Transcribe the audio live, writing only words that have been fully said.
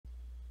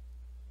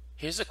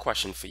Here's a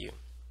question for you.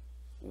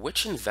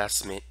 Which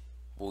investment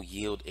will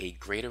yield a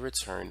greater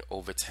return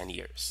over 10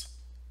 years?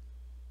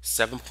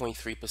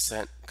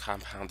 7.3%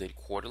 compounded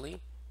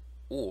quarterly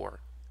or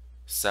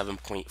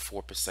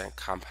 7.4%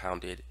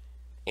 compounded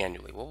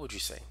annually? What would you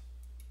say?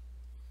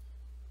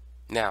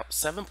 Now,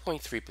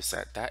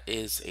 7.3%, that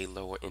is a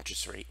lower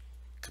interest rate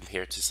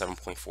compared to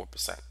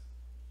 7.4%.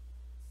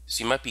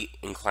 So you might be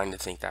inclined to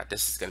think that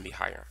this is going to be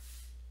higher.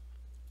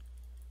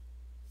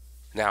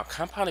 Now,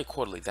 compounded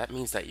quarterly, that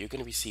means that you're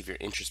going to receive your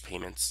interest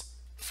payments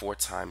 4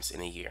 times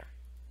in a year.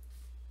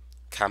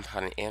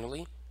 Compounded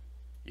annually,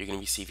 you're going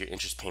to receive your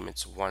interest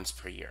payments once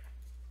per year.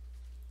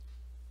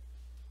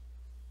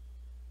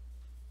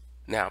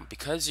 Now,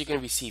 because you're going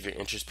to receive your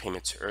interest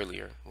payments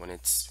earlier when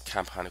it's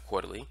compounded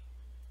quarterly,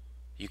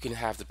 you can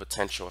have the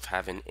potential of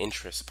having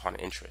interest upon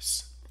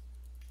interest.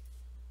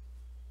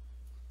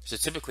 So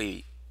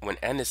typically, when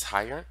n is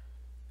higher,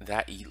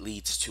 that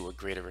leads to a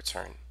greater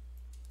return.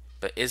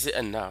 But is it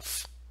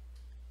enough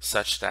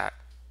such that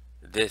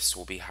this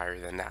will be higher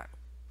than that?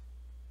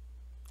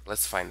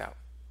 Let's find out.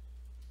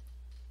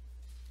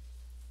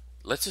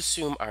 Let's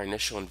assume our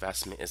initial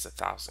investment is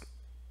 1,000.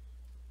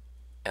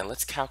 And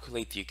let's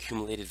calculate the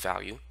accumulated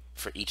value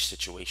for each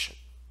situation.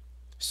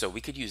 So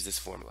we could use this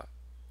formula.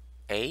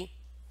 A,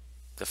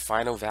 the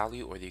final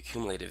value or the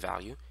accumulated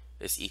value,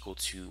 is equal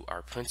to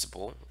our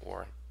principal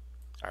or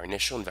our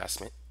initial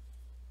investment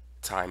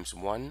times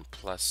 1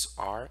 plus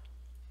r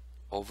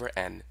over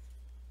n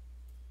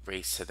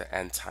raised to the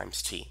n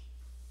times t.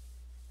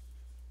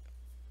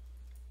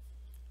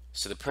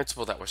 So the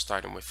principal that we're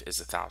starting with is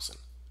 1,000.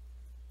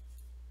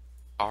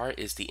 R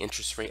is the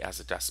interest rate as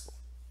a decimal.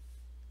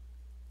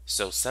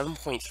 So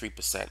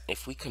 7.3%,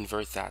 if we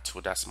convert that to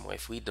a decimal,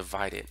 if we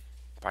divide it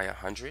by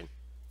 100,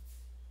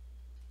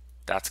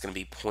 that's going to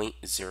be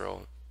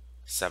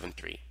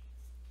 0.073.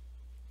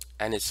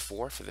 N is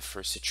 4 for the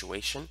first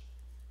situation,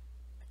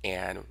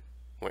 and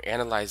we're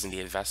analyzing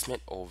the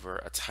investment over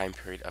a time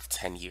period of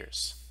 10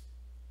 years.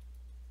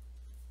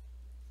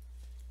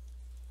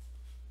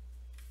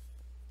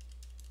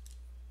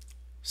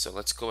 So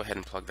let's go ahead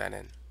and plug that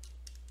in.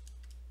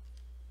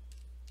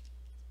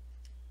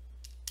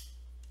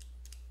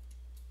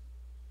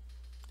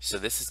 So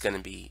this is going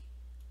to be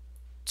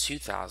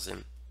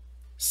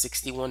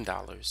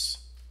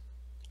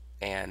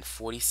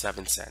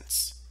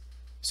 $2,061.47.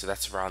 So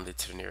that's rounded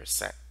to the nearest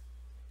cent.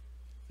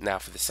 Now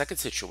for the second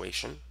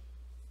situation,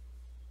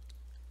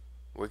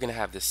 we're going to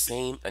have the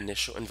same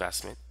initial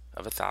investment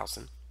of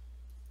 1,000.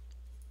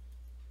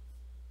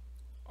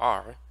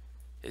 R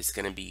is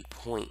going to be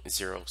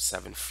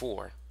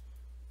 0.074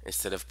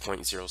 instead of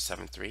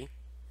 0.073.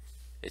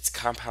 It's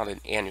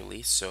compounded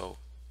annually, so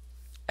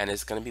n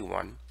is going to be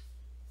 1.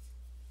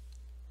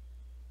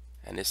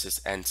 And this is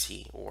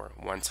NT, or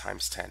 1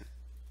 times 10.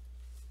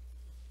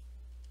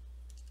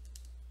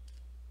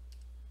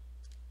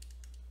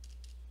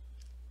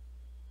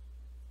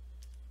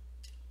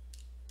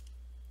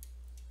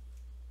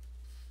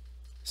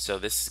 So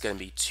this is going to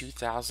be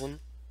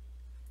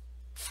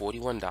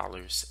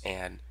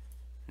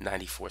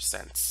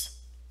 $2,041.94,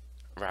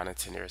 rounded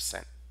to nearest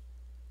cent.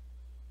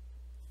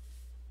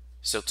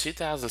 So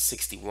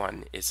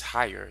 2,061 is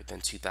higher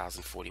than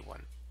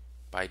 2,041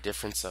 by a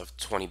difference of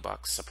 20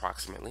 bucks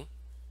approximately.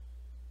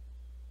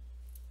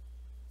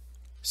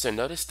 So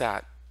notice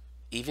that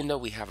even though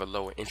we have a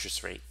lower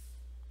interest rate,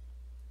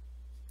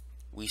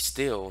 we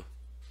still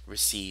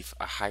receive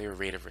a higher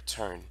rate of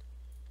return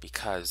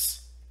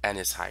because n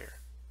is higher.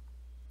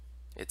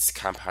 It's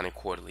compounded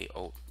quarterly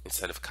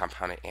instead of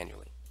compounded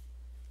annually.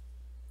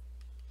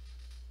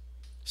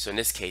 So in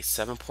this case,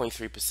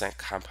 7.3%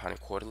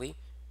 compounded quarterly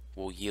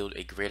will yield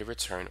a greater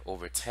return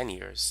over 10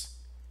 years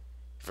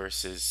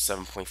versus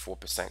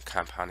 7.4%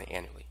 compounded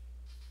annually.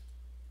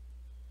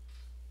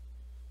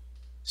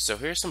 So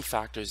here are some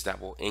factors that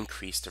will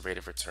increase the rate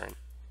of return.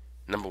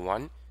 Number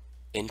 1,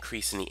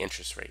 increase in the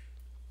interest rate.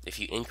 If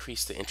you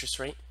increase the interest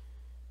rate,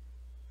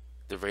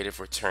 the rate of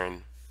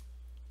return,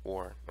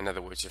 or in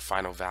other words, your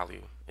final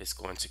value, is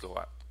going to go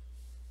up.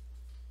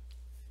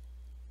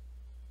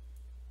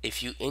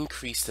 If you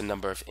increase the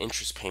number of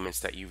interest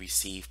payments that you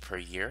receive per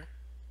year,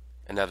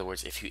 in other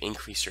words, if you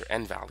increase your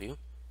end value,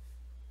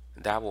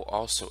 that will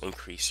also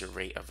increase your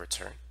rate of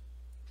return.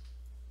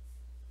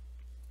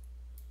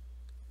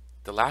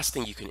 The last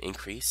thing you can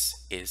increase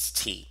is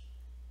T,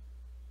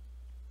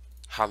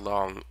 how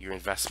long your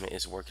investment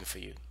is working for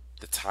you,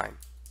 the time.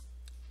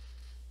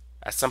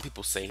 As some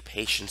people say,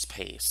 patience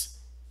pays.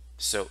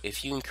 So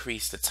if you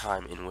increase the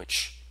time in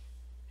which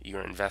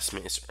your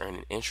investment is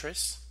earning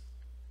interest,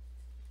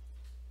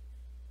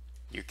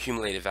 your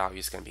accumulated value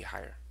is going to be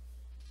higher.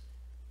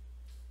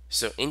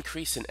 So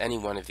increase in any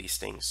one of these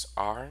things,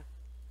 R,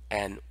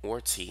 N, or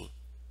T,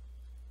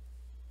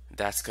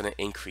 that's going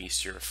to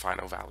increase your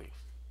final value.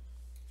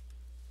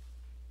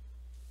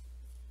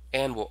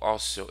 And will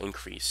also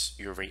increase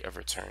your rate of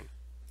return.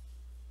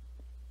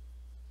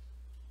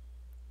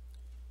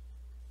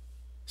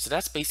 So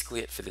that's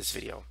basically it for this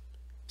video.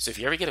 So if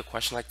you ever get a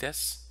question like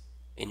this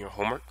in your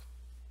homework,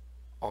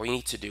 all you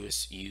need to do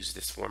is use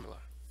this formula.